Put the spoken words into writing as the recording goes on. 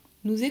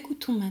Nous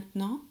écoutons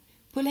maintenant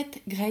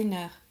Paulette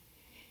Greiner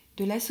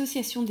de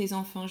l'Association des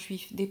enfants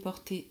juifs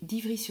déportés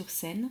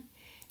d'Ivry-sur-Seine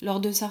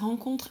lors de sa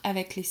rencontre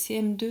avec les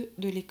CM2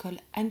 de l'école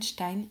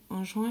Einstein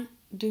en juin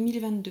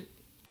 2022.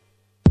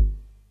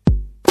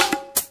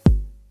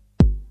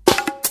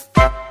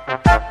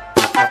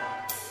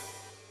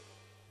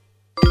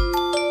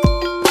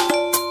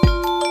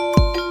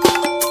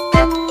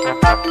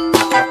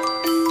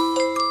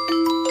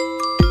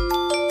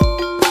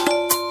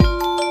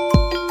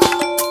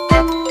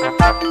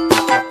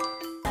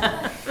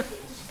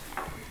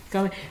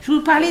 Je vais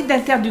vous parler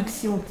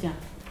d'interdiction, tiens.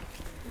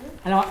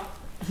 Alors,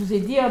 je vous ai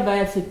dit,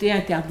 c'était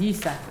interdit,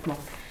 ça. Bon.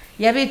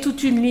 Il y avait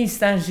toute une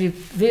liste.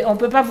 On ne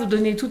peut pas vous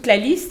donner toute la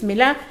liste, mais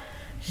là,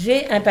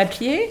 j'ai un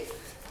papier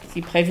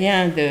qui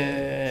prévient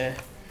de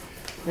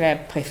la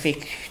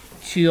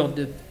préfecture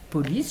de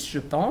police, je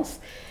pense.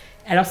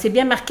 Alors, c'est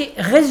bien marqué «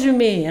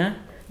 résumé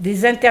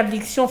des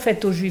interdictions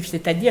faites aux Juifs ».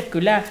 C'est-à-dire que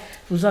là,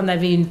 vous en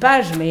avez une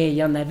page, mais il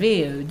y en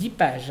avait 10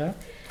 pages.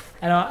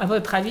 Alors, à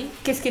votre avis,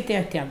 qu'est-ce qui était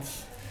interdit ?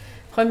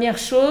 Première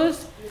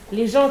chose,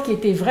 les gens qui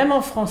étaient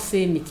vraiment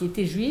français, mais qui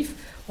étaient juifs,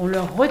 on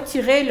leur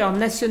retirait leur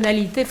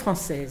nationalité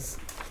française.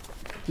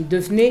 Ils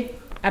devenaient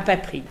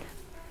apatrides.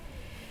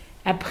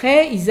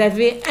 Après, ils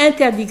avaient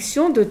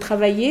interdiction de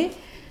travailler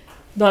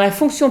dans la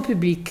fonction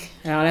publique.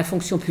 Alors la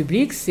fonction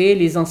publique, c'est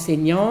les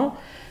enseignants,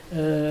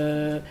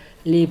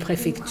 les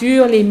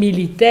préfectures, les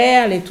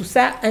militaires, tout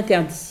ça,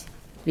 interdit.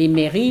 Les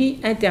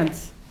mairies,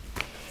 interdit.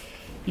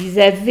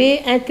 Ils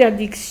avaient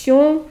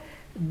interdiction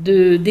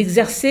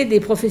d'exercer des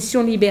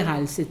professions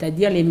libérales,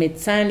 c'est-à-dire les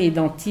médecins, les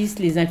dentistes,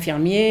 les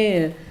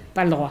infirmiers,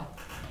 pas le droit.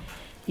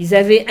 Ils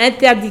avaient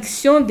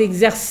interdiction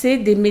d'exercer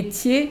des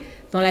métiers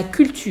dans la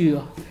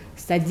culture,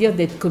 c'est-à-dire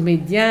d'être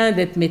comédien,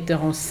 d'être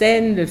metteur en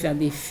scène, de faire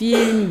des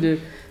films,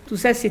 tout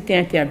ça c'était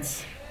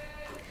interdit.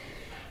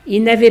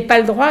 Ils n'avaient pas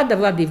le droit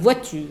d'avoir des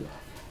voitures,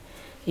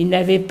 ils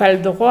n'avaient pas le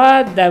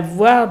droit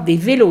d'avoir des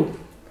vélos,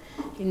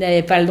 ils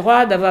n'avaient pas le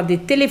droit d'avoir des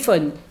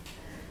téléphones.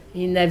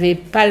 Ils n'avaient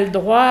pas le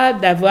droit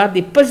d'avoir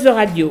des postes de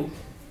radio.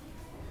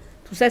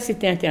 Tout ça,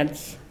 c'était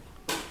interdit.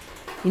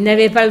 Ils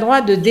n'avaient pas le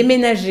droit de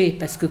déménager,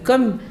 parce que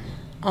comme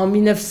en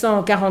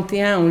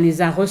 1941, on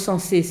les a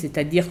recensés,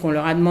 c'est-à-dire qu'on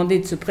leur a demandé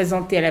de se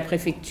présenter à la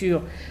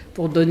préfecture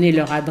pour donner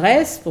leur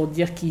adresse, pour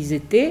dire qui ils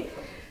étaient,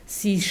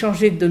 s'ils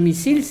changeaient de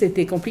domicile,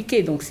 c'était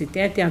compliqué, donc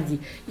c'était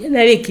interdit. Il y en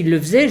avait qui le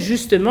faisaient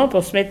justement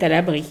pour se mettre à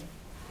l'abri.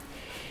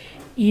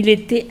 Il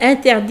était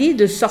interdit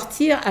de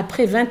sortir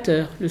après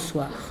 20h le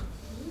soir.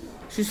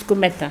 Jusqu'au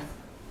matin.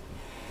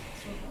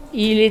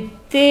 Il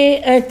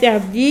était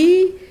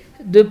interdit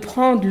de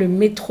prendre le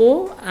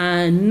métro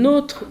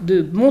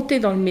de monter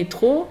dans le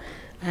métro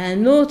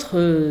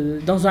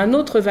dans un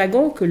autre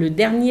wagon que le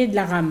dernier de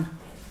la rame.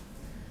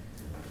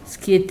 Ce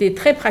qui était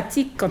très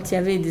pratique quand il y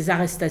avait des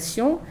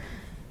arrestations.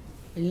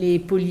 Les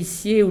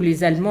policiers ou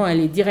les Allemands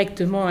allaient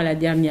directement à la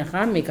dernière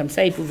rame et comme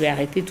ça, ils pouvaient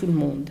arrêter tout le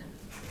monde.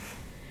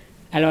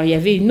 Alors, il y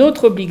avait une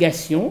autre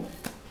obligation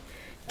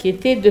qui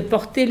était de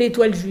porter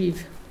l'étoile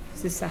juive.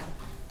 C'est ça.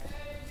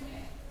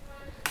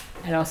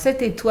 Alors,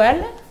 cette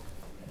étoile,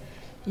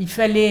 il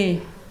fallait,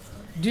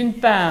 d'une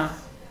part,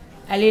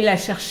 aller la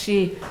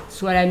chercher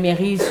soit à la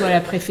mairie, soit à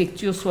la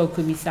préfecture, soit au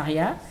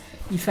commissariat.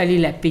 Il fallait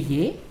la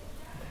payer.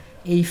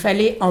 Et il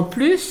fallait, en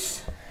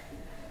plus,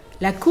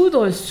 la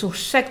coudre sur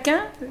chacun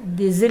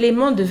des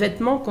éléments de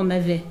vêtements qu'on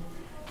avait.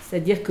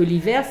 C'est-à-dire que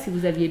l'hiver, si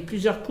vous aviez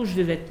plusieurs couches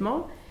de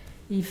vêtements,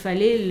 il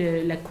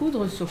fallait la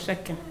coudre sur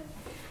chacun.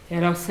 Et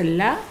alors,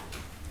 celle-là,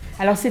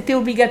 alors, c'était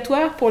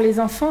obligatoire pour les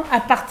enfants à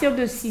partir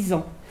de 6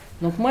 ans.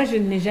 Donc, moi, je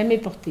ne l'ai jamais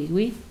portée,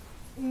 oui.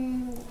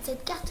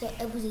 Cette carte,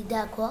 elle vous aidait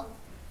à quoi ?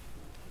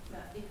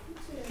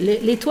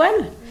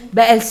 L'étoile ?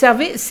 Elle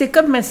servait, c'est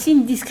comme un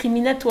signe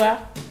discriminatoire.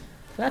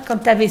 Quand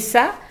tu avais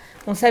ça,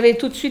 on savait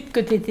tout de suite que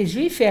tu étais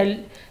juif.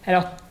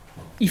 Alors,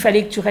 il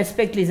fallait que tu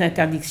respectes les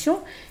interdictions.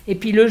 Et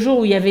puis, le jour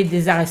où il y avait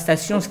des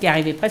arrestations, ce qui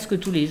arrivait presque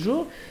tous les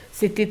jours,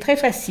 c'était très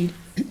facile.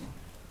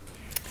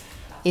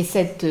 Et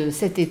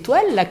cette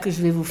étoile-là que je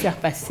vais vous faire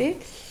passer,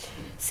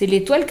 c'est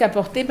l'étoile qu'a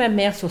portée ma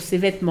mère sur ses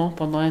vêtements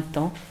pendant un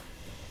temps.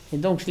 Et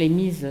donc, je l'ai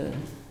mise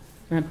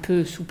un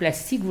peu sous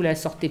plastique, vous ne la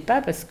sortez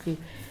pas, parce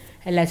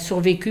qu'elle a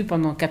survécu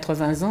pendant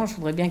 80 ans. Je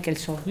voudrais bien qu'elle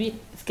survive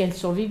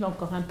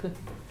encore un peu.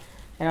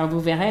 Alors, vous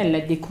verrez, elle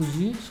l'a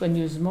décousue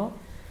soigneusement,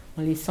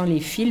 en laissant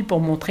les fils pour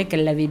montrer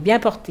qu'elle l'avait bien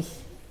portée.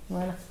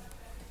 Voilà.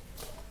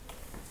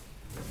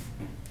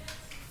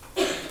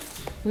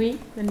 Oui,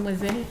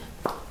 mademoiselle ?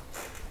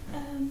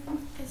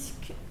 Est-ce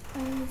que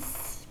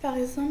si par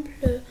exemple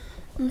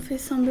on fait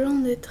semblant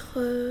d'être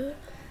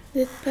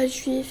pas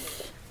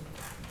juif,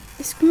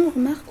 est-ce qu'on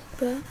remarque ou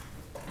pas ?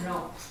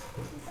 Alors,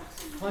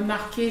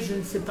 remarquer, je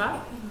ne sais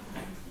pas.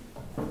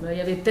 Il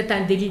y avait peut-être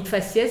un délit de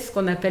faciès, ce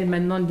qu'on appelle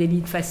maintenant le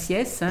délit de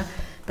faciès,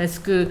 parce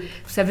que,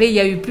 vous savez, il y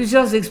a eu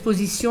plusieurs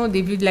expositions au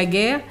début de la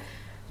guerre.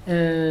 J'en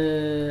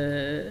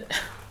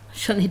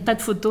ai pas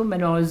de photos,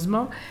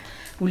 malheureusement.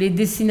 où les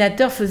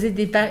dessinateurs faisaient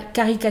des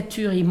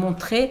caricatures. Ils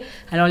montraient,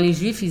 alors les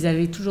juifs, ils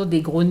avaient toujours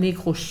des gros nez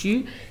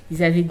crochus,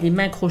 ils avaient des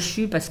mains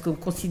crochues parce qu'on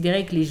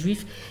considérait que les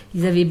juifs,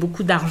 ils avaient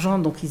beaucoup d'argent,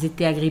 donc ils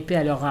étaient agrippés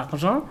à leur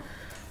argent.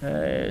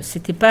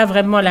 C'était pas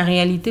vraiment la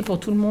réalité pour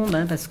tout le monde,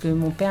 hein, parce que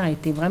mon père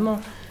était vraiment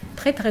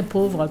très très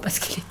pauvre, parce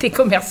qu'il était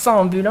commerçant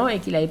ambulant et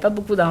qu'il n'avait pas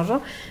beaucoup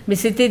d'argent, mais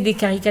c'était des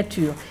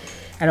caricatures.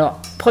 Alors,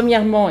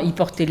 premièrement, ils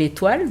portaient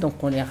l'étoile,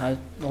 donc on les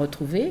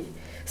retrouvait.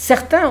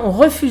 Certains ont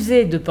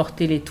refusé de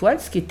porter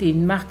l'étoile, ce qui était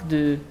une marque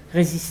de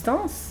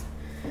résistance,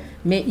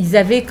 mais ils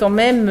avaient quand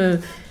même,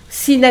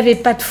 s'ils n'avaient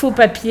pas de faux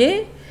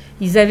papiers,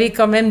 ils avaient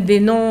quand même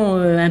des noms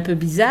un peu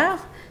bizarres,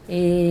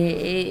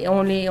 et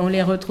on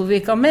les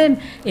retrouvait quand même.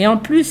 Et en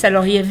plus,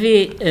 alors il y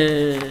avait,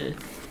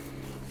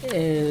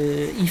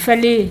 il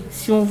fallait,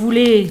 si on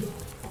voulait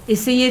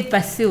essayer de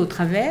passer au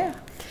travers,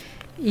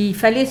 il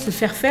fallait se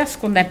faire ce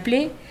qu'on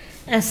appelait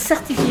un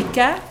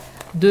certificat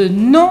de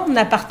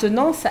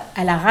non-appartenance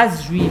à la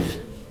race juive.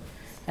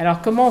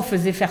 Alors, comment on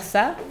faisait faire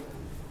ça?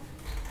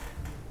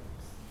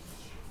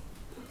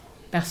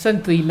 Personne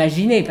ne peut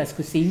imaginer, parce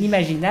que c'est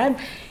inimaginable.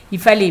 Il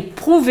fallait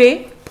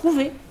prouver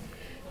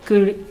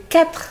que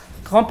 4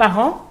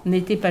 grands-parents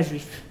n'étaient pas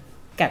juifs.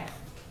 4.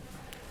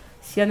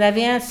 S'il y en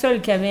avait un seul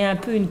qui avait un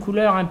peu une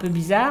couleur un peu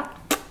bizarre,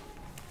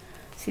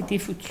 c'était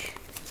foutu.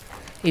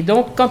 Et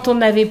donc, quand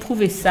on avait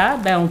prouvé ça,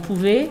 on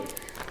pouvait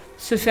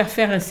se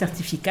faire un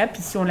certificat,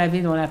 puis si on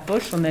l'avait dans la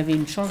poche, on avait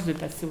une chance de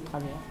passer au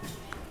travers.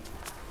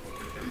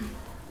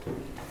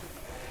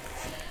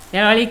 Et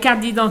alors, les cartes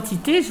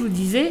d'identité, je vous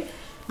disais,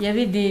 il y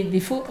avait des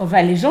faux...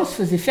 Enfin, les gens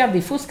se faisaient faire des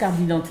fausses cartes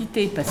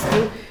d'identité, parce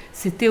que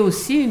c'était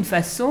aussi une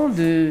façon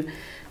de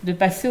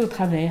passer au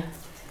travers.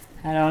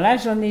 Alors là,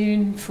 j'en ai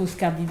une fausse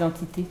carte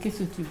d'identité.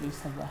 Qu'est-ce que tu veux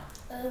savoir?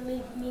 Mais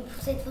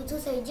pour cette photo,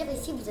 ça veut dire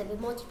ici, vous avez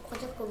menti pour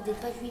dire que vous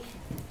n'êtes pas juif.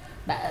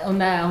 On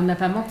n'a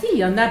pas menti. Il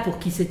y en a pour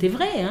qui c'était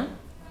vrai, hein.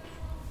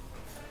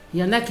 Il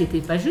y en a qui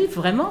n'étaient pas juifs,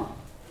 vraiment.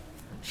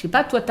 Je sais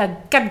pas, toi, tu as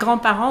 4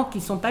 grands-parents qui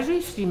ne sont pas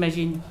juifs,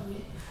 j'imagine. Oui.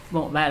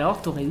 Bon, alors,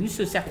 tu aurais eu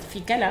ce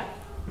certificat-là.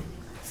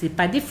 C'est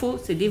pas des faux,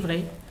 c'est des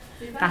vrais.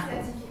 C'est pas un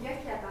certificat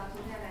qui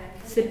appartenait à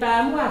la... C'est pas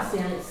à moi,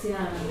 c'est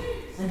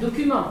un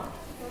document.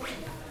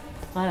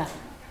 Voilà.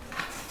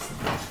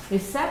 Et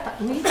ça,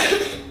 oui.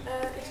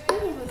 Est-ce que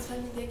dans votre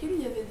famille d'accueil,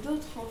 il y avait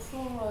d'autres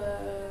enfants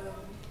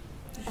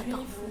juifs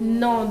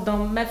Non, dans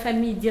ma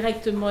famille,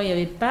 directement, il n'y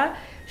avait pas.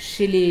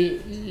 Chez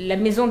la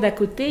maison d'à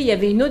côté, il y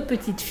avait une autre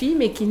petite fille,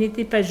 mais qui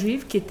n'était pas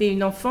juive, qui était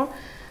une enfant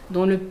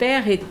dont le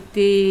père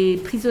était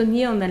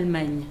prisonnier en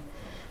Allemagne.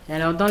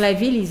 Alors, dans la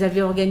ville, ils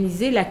avaient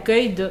organisé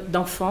l'accueil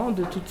d'enfants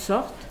de toutes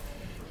sortes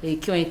et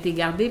qui ont été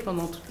gardés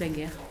pendant toute la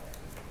guerre.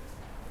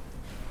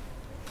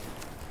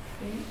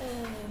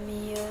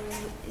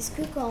 Est-ce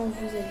que quand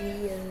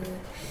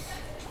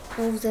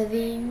vous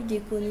avez eu des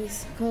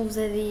connaissances, quand vous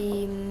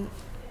avez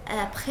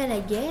après la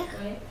guerre,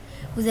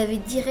 vous avez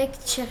direct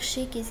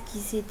cherché qu'est-ce qui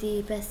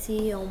s'était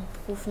passé en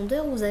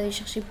profondeur, ou vous avez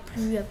cherché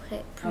plus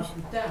après,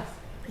 plus tard.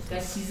 À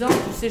 6 ans,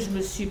 tu sais, je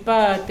me suis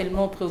pas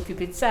tellement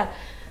préoccupée de ça.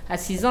 À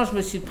 6 ans, je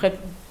me suis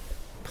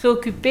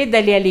préoccupée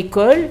d'aller à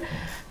l'école,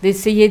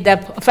 d'essayer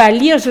d'apprendre. Enfin,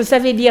 lire, je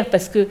savais lire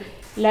parce que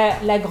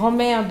la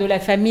grand-mère de la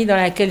famille dans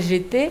laquelle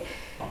j'étais,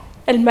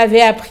 elle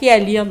m'avait appris à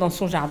lire dans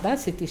son jardin.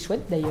 C'était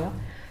chouette d'ailleurs.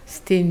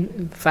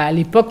 À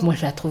l'époque, moi,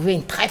 je la trouvais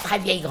une très très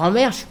vieille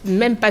grand-mère. Je suis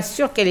même pas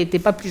sûre qu'elle n'était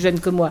pas plus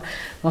jeune que moi.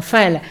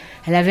 Enfin,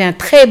 elle avait un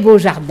très beau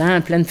jardin,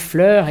 plein de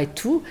fleurs et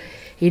tout.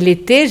 Et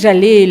l'été,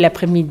 j'allais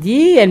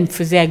l'après-midi, elle me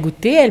faisait à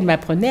goûter, elle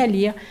m'apprenait à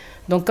lire.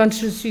 Donc, quand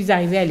je suis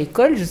arrivée à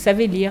l'école, je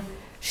savais lire.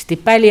 Je n'étais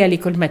pas allée à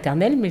l'école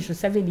maternelle, mais je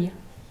savais lire.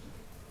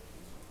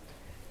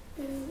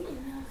 Oui,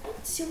 mais en fait,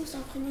 si vous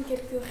apprenez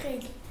quelques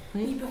règles,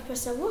 oui. Ils ne peuvent pas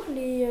savoir,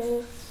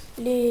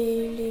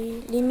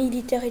 les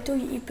militaires et tout,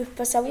 ils ne peuvent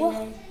pas savoir.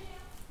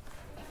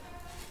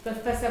 Ils ne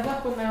peuvent pas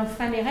savoir qu'on a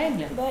enfreint les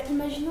règles.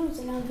 Imaginons que vous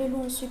avez un vélo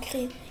en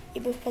secret, ils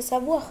ne peuvent pas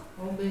savoir.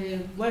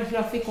 Moi, je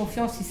leur fais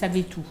confiance, ils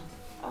savaient tout.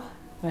 Ah.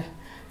 Ouais.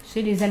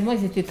 Chez les Allemands,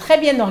 ils étaient très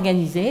bien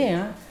organisés,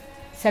 hein.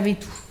 Ils savaient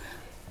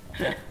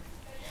tout.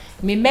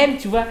 Mais même,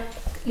 tu vois,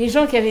 les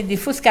gens qui avaient des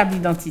fausses cartes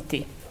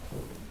d'identité.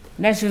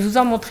 Là, je vais vous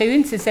en montrer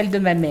une, c'est celle de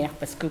ma mère,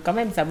 parce que quand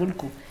même, ça vaut le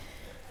coup.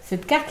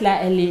 Cette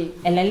carte-là,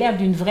 elle a l'air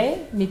d'une vraie,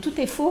 mais tout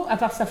est faux à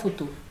part sa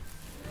photo.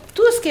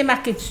 Tout ce qui est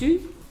marqué dessus,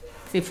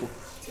 c'est faux.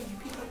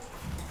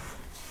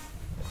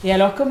 Et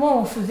alors,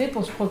 comment on faisait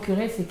pour se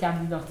procurer ces cartes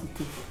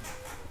d'identité?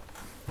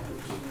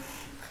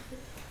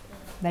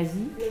 Vas-y.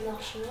 Le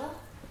marché noir?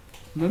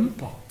 Même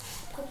pas.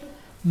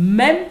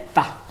 Même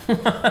pas.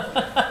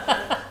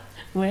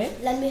 Ouais.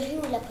 La mairie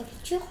ou la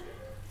préfecture?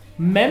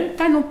 Même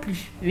pas non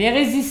plus. Les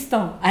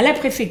résistants. À la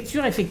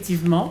préfecture,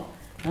 effectivement,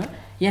 hein,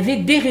 il y avait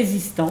des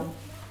résistants.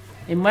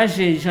 Et moi,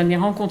 j'en ai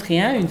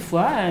rencontré une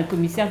fois, un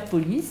commissaire de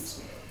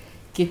police,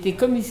 qui était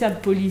commissaire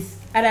de police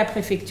à la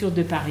préfecture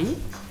de Paris,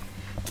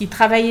 qui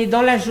travaillait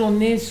dans la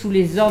journée sous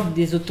les ordres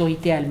des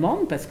autorités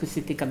allemandes, parce que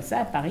c'était comme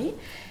ça à Paris,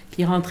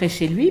 puis il rentrait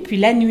chez lui, puis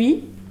la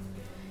nuit,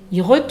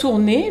 il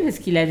retournait, parce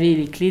qu'il avait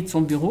les clés de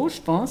son bureau,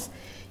 je pense,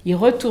 il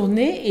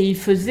retournait et il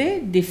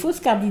faisait des fausses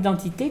cartes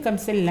d'identité comme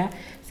celle-là.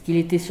 Parce qu'il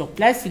était sur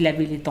place, il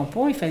avait les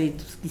tampons, il fallait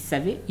tout ce qu'il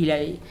savait, il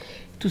avait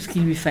tout ce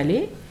qu'il lui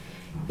fallait.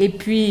 Et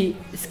puis,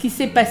 ce qui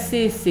s'est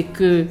passé, c'est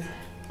que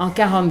en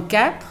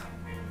 1944,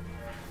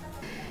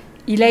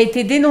 il a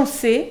été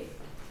dénoncé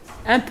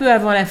un peu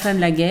avant la fin de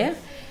la guerre,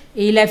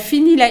 et il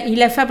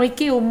a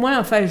fabriqué au moins,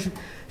 enfin, je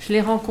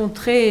l'ai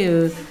rencontré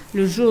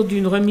le jour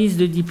d'une remise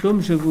de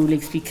diplôme, je vous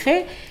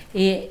l'expliquerai,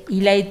 et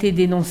il a été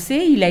dénoncé,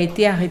 il a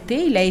été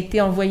arrêté, il a été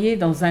envoyé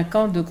dans un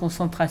camp de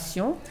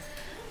concentration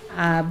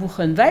à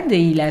Buchenwald,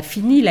 et il a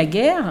fini la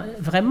guerre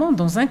vraiment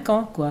dans un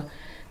camp, quoi.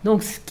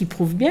 Donc, ce qui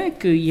prouve bien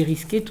qu'ils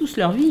risquaient tous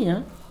leur vie,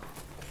 hein.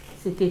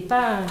 C'était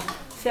pas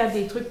faire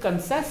des trucs comme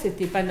ça,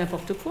 c'était pas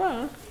n'importe quoi,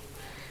 hein.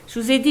 Je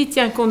vous ai dit,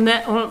 tiens,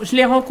 je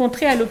l'ai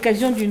rencontré à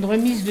l'occasion d'une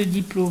remise de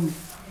diplôme.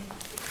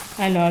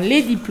 Alors,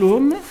 les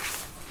diplômes,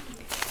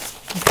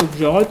 il faut que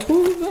je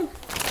retrouve.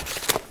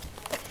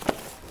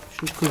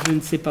 Que je ne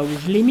sais pas où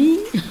je l'ai mis.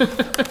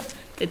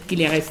 Peut-être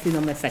qu'il est resté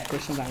dans ma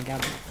sacoche, on va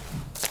regarder.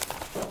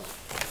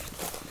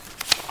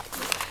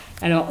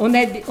 Alors, on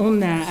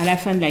a à la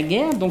fin de la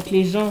guerre, donc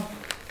les gens,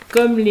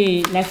 comme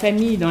la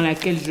famille dans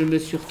laquelle je me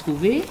suis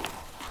retrouvée,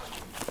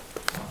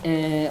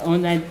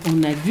 on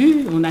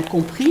a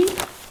compris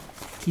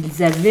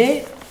qu'ils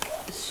avaient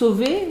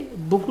sauvé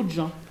beaucoup de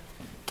gens.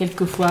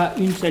 Quelquefois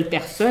une seule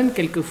personne,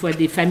 quelquefois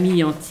des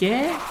familles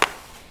entières.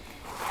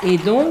 Et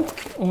donc,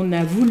 on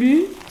a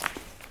voulu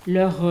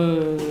leur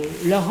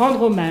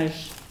rendre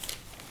hommage.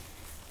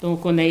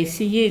 Donc, on a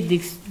essayé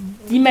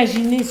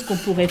d'imaginer ce qu'on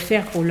pourrait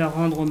faire pour leur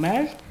rendre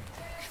hommage.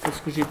 Je pense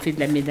que j'ai fait de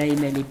la médaille,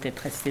 mais elle est peut-être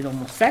restée dans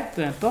mon sac,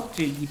 peu importe,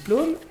 j'ai le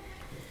diplôme.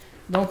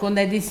 Donc, on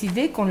a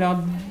décidé qu'on leur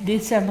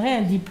décernerait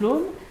un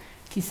diplôme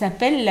qui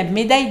s'appelle la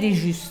médaille des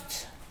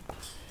justes.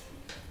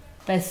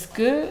 Parce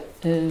que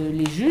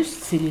les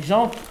justes, c'est les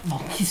gens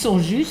qui sont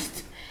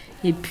justes.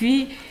 Et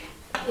puis,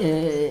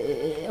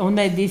 on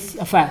a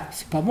décidé, enfin,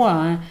 c'est pas moi,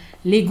 hein,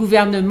 les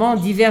gouvernements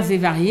divers et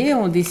variés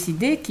ont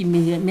décidé qu'ils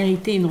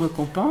méritaient une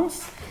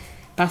récompense.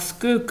 Parce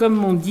que,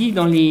 comme on dit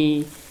dans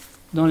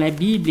la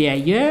Bible et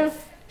ailleurs,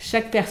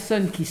 chaque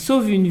personne qui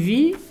sauve une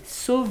vie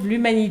sauve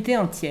l'humanité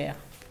entière.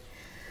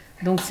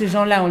 Donc, ces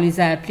gens-là, on les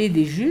a appelés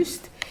des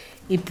justes.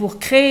 Et pour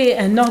créer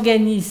un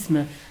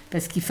organisme,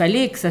 parce qu'il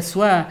fallait que ça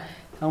soit...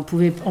 On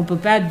peut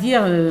pas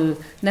dire,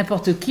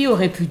 n'importe qui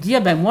aurait pu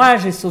dire, ben moi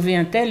j'ai sauvé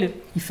un tel,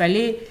 il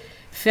fallait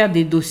faire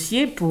des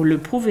dossiers pour le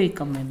prouver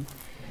quand même.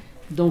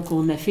 Donc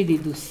on a fait des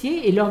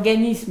dossiers, et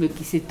l'organisme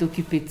qui s'est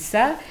occupé de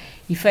ça,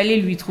 il fallait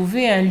lui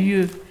trouver un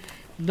lieu.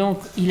 Donc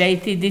il a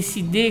été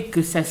décidé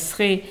que ça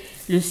serait,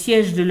 le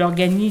siège de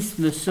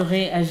l'organisme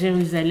serait à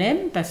Jérusalem,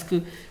 parce que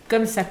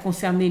comme ça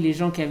concernait les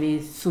gens qui avaient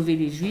sauvé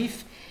les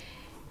Juifs,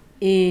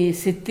 et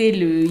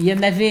il y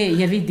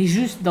avait des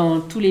justes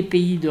dans tous les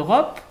pays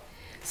d'Europe,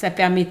 ça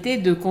permettait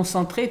de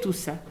concentrer tout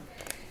ça.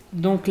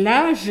 Donc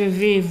là, je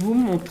vais vous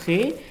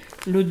montrer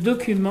le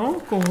document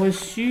qu'ont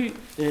reçu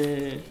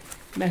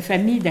ma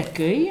famille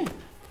d'accueil.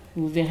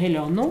 Vous verrez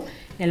leur nom.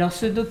 Et alors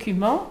ce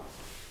document,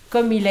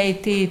 comme il a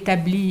été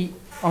établi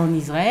en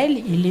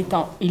Israël,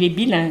 il est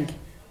bilingue.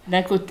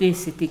 D'un côté,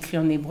 c'est écrit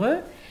en hébreu,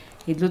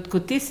 et de l'autre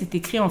côté, c'est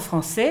écrit en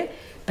français,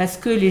 parce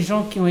que les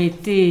gens qui ont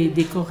été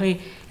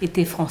décorés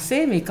étaient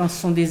français, mais quand ce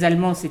sont des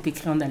Allemands, c'est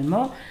écrit en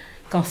allemand.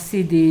 Quand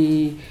c'est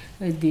des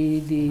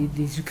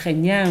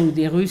Ukrainiens ou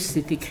des Russes,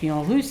 c'est écrit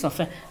en russe,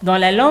 enfin, dans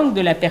la langue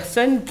de la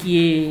personne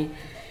qui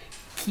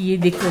est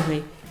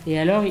décorée. Et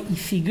alors, il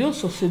figure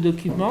sur ce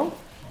document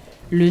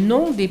le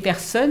nom des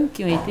personnes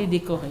qui ont été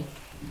décorées.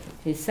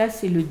 Et ça,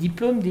 c'est le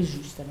diplôme des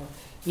justes. Alors,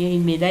 il y a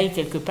une médaille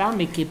quelque part,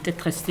 mais qui est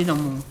peut-être restée dans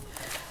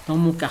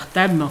mon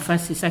cartable, mais enfin,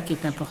 c'est ça qui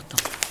est important.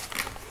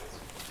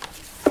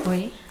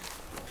 Oui.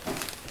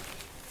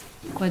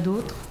 Quoi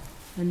d'autre,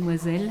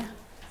 mademoiselle ?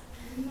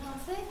 En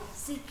fait,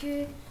 c'est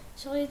que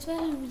sur l'étoile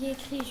où il y a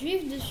écrit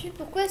juif dessus,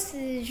 pourquoi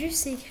c'est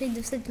écrit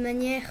de cette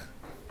manière?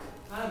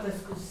 Ah, parce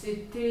que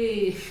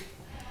c'était...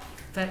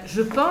 Enfin,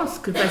 je pense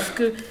que parce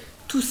que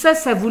tout ça,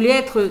 ça voulait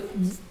être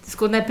ce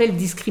qu'on appelle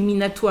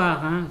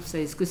discriminatoire. Hein. Vous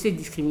savez ce que c'est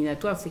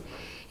discriminatoire, c'est...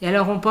 Et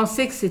alors on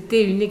pensait que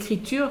c'était une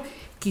écriture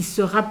qui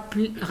se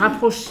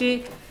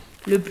rapprochait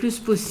le plus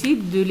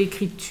possible de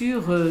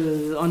l'écriture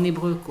en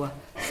hébreu, quoi.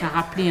 Ça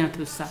rappelait un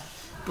peu ça.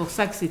 Pour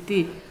ça que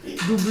c'était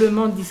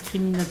doublement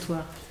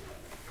discriminatoire.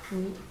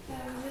 Oui. Vous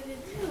avez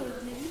dit au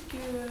début que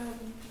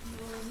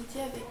vous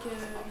étiez avec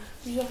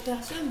plusieurs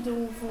personnes,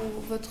 dont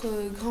votre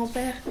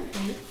grand-père.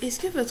 Oui. Est-ce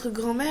que votre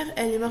grand-mère,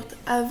 elle est morte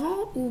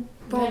avant ou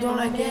pendant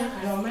la guerre?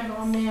 Alors ma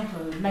grand-mère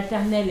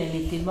maternelle,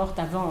 elle était morte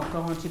avant,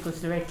 encore en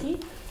Tchécoslovaquie.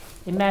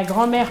 Et ma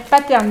grand-mère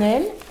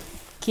paternelle,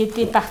 qui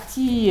était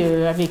partie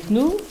avec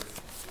nous,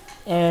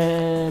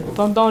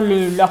 pendant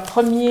leur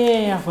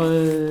première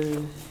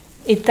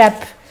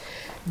étape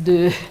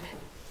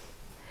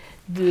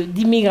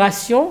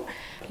d'immigration,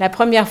 la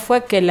première fois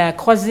qu'elle a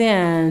croisé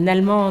un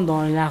Allemand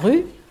dans la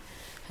rue,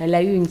 elle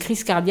a eu une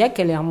crise cardiaque,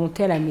 elle est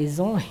remontée à la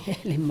maison et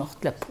elle est morte,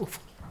 la pauvre.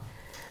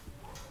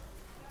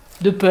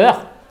 De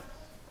peur.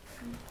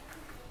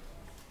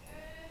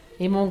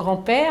 Et mon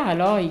grand-père,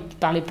 alors, il ne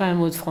parlait pas un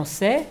mot de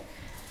français,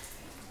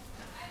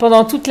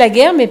 pendant toute la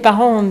guerre, mes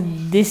parents ont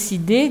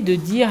décidé de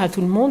dire à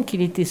tout le monde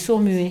qu'il était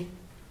sourd-muet.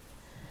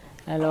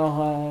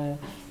 Alors,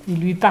 il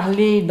lui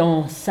parlait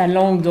dans sa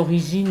langue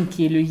d'origine,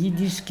 qui est le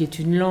yiddish, qui est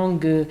une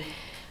langue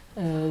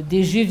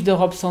des juifs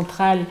d'Europe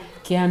centrale,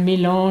 qui est un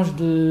mélange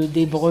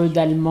d'hébreu,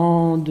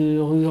 d'allemand,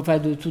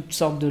 de toutes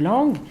sortes de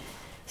langues.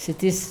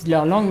 C'était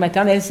leur langue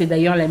maternelle, c'est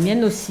d'ailleurs la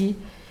mienne aussi.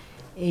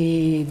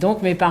 Et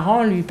donc mes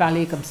parents lui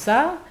parlaient comme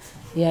ça.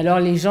 Et alors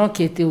les gens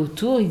qui étaient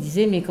autour, ils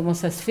disaient « Mais comment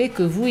ça se fait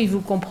que vous, il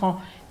vous comprend ?»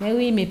 « Mais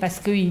oui, mais parce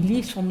qu'il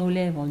lit sur nos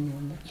lèvres.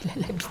 Il a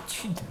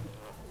l'habitude. »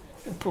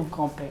 Le pauvre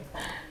grand-père.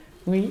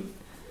 Oui.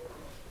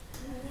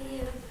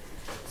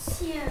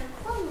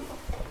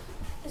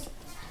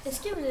 Est-ce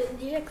que vous avez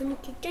déjà connu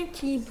quelqu'un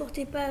qui ne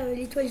portait pas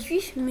l'étoile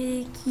juive,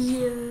 mais qui,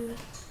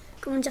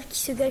 qui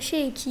se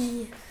cachait et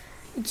qui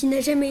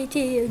n'a jamais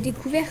été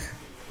découvert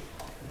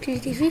qu'il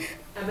était juif?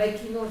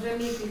 Qui n'ont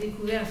jamais été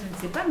découverts, je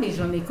ne sais pas, mais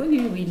j'en ai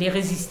connu, oui. Les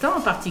résistants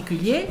en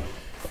particulier,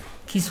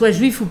 qu'ils soient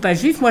juifs ou pas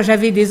juifs. Moi,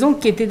 j'avais des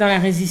oncles qui étaient dans la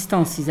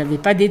résistance. Ils n'avaient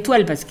pas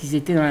d'étoile parce qu'ils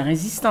étaient dans la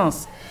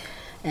résistance.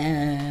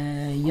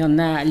 Il y en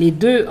a les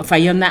deux,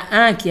 il y en a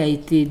un qui a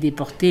été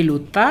déporté,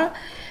 l'autre pas.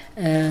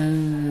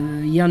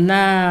 Il y en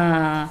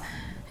a...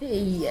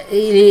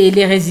 Et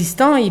les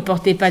résistants, ils ne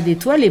portaient pas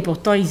d'étoile et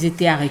pourtant ils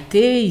étaient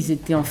arrêtés, ils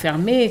étaient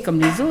enfermés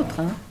comme les autres.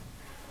 Hein.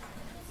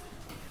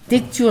 Dès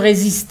que tu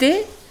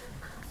résistais,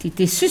 tu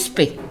étais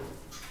suspect.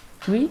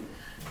 Oui.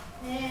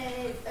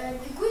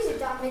 Du coup, ils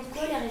étaient armés de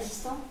quoi, les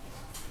résistants?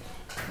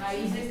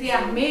 Ils étaient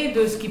armés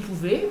de ce qu'ils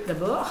pouvaient,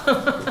 d'abord.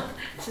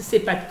 Je ne sais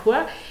pas de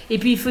quoi. Et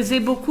puis, ils faisaient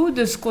beaucoup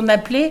de ce qu'on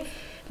appelait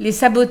les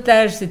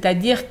sabotages,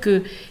 c'est-à-dire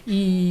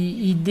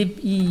qu'ils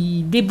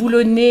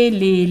déboulonnaient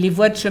les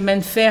voies de chemin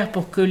de fer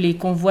pour que les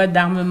convois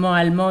d'armement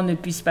allemands ne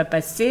puissent pas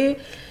passer.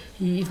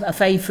 Ils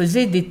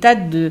faisaient des tas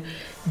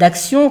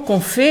d'actions qu'on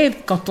fait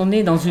quand on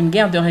est dans une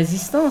guerre de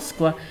résistance,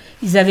 quoi.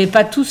 Ils n'avaient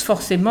pas tous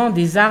forcément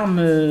des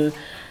armes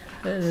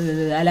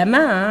à la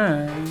main.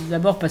 Hein.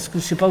 D'abord parce que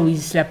je ne sais pas où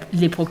ils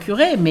les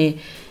procuraient, mais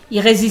ils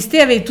résistaient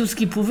avec tout ce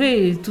qu'ils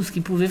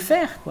pouvaient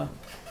faire, quoi.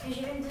 Et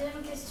j'avais une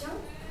deuxième question.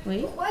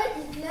 Oui. Pourquoi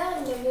Hitler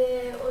il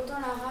avait autant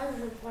la rage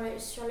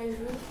sur les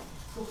Juifs?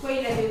 Pourquoi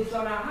il avait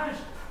autant la rage?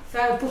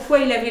 Pourquoi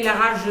il avait la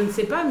rage, je ne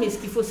sais pas, mais ce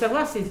qu'il faut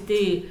savoir,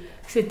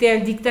 c'était un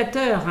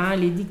dictateur. Hein.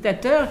 Les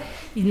dictateurs,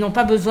 ils n'ont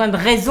pas besoin de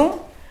raison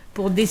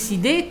pour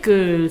décider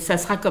que ça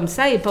sera comme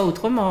ça et pas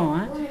autrement.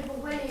 Hein. Oui, mais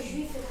pourquoi les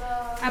Juifs et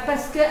pas...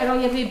 Parce que, alors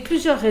il y avait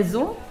plusieurs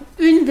raisons.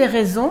 Une des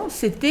raisons,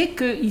 c'était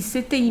qu'il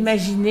s'était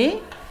imaginé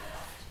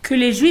que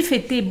les Juifs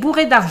étaient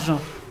bourrés d'argent.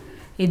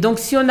 Et donc,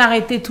 si on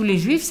arrêtait tous les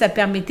Juifs, ça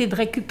permettait de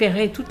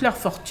récupérer toute leur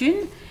fortune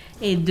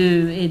et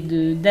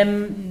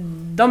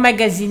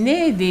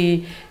d'emmagasiner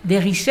des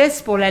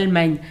richesses pour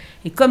l'Allemagne.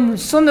 Et comme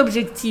son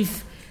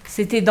objectif,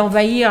 c'était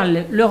d'envahir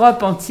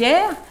l'Europe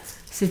entière,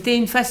 c'était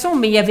une façon,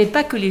 mais il n'y avait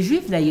pas que les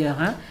Juifs d'ailleurs,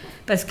 hein,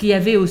 parce qu'il y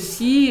avait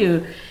aussi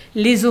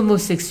les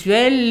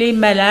homosexuels, les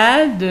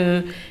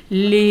malades,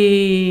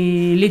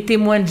 les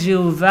témoins de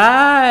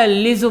Jéhovah,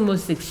 les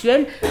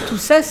homosexuels, tout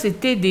ça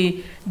c'était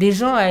des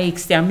gens à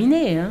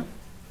exterminer. Hein.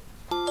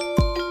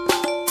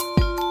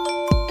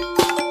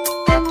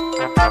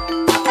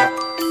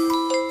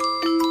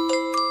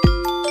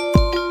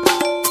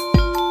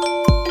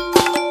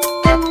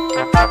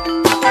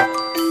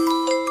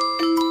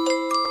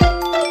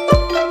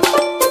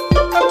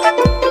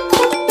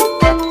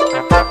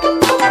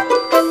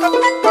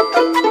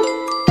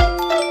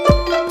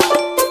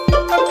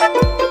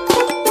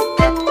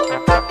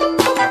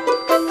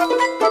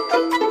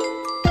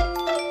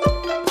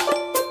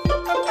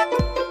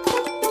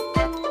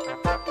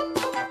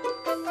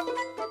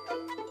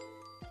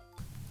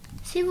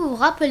 Si vous vous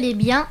rappelez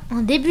bien,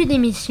 en début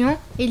d'émission,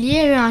 il y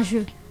a eu un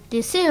jeu.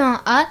 Les CE2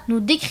 A nous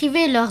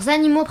décrivaient leurs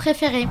animaux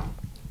préférés.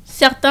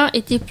 Certains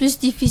étaient plus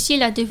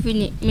difficiles à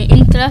deviner, mais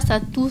une classe a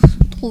tous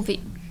trouvé.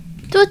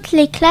 Toutes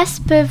les classes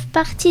peuvent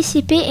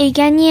participer et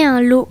gagner un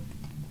lot.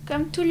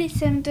 Comme tous les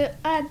CM2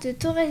 A de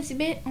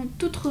 3epartie ont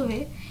tout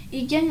trouvé,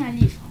 ils gagnent un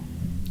livre.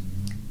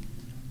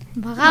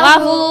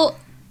 Bravo!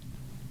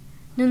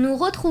 Nous nous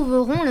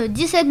retrouverons le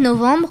 17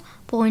 novembre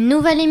pour une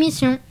nouvelle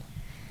émission.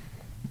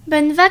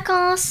 Bonnes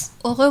vacances!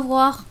 Au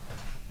revoir!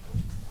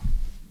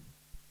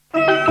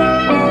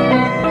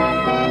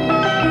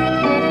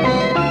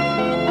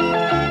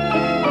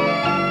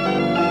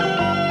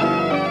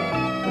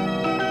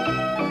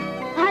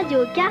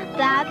 Radio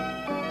Cartable.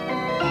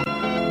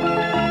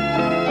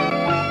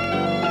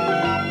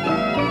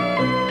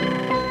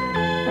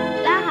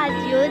 La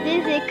radio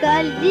des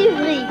écoles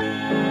d'Ivry.